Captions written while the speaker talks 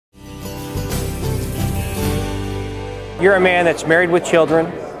you're a man that's married with children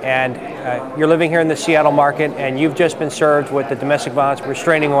and you're living here in the Seattle market and you've just been served with the domestic violence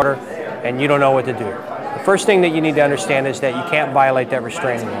restraining order and you don't know what to do. The first thing that you need to understand is that you can't violate that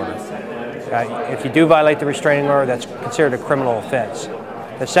restraining order. If you do violate the restraining order, that's considered a criminal offense.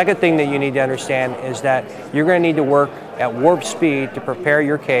 The second thing that you need to understand is that you're going to need to work at warp speed to prepare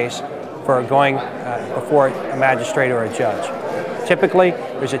your case for going before a magistrate or a judge. Typically,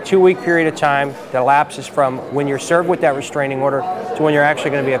 there's a 2-week period of time that elapses from when you're served with that restraining order to when you're actually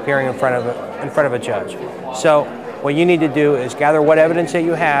going to be appearing in front of a judge. So what you need to do is gather what evidence that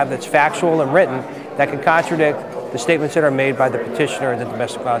you have that's factual and written that can contradict the statements that are made by the petitioner in the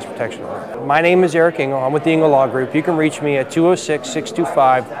Domestic Violence Protection Order. My name is Eric Engel. I'm with the Engel Law Group. You can reach me at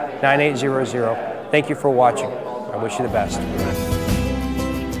 206-625-9800. Thank you for watching. I wish you the best.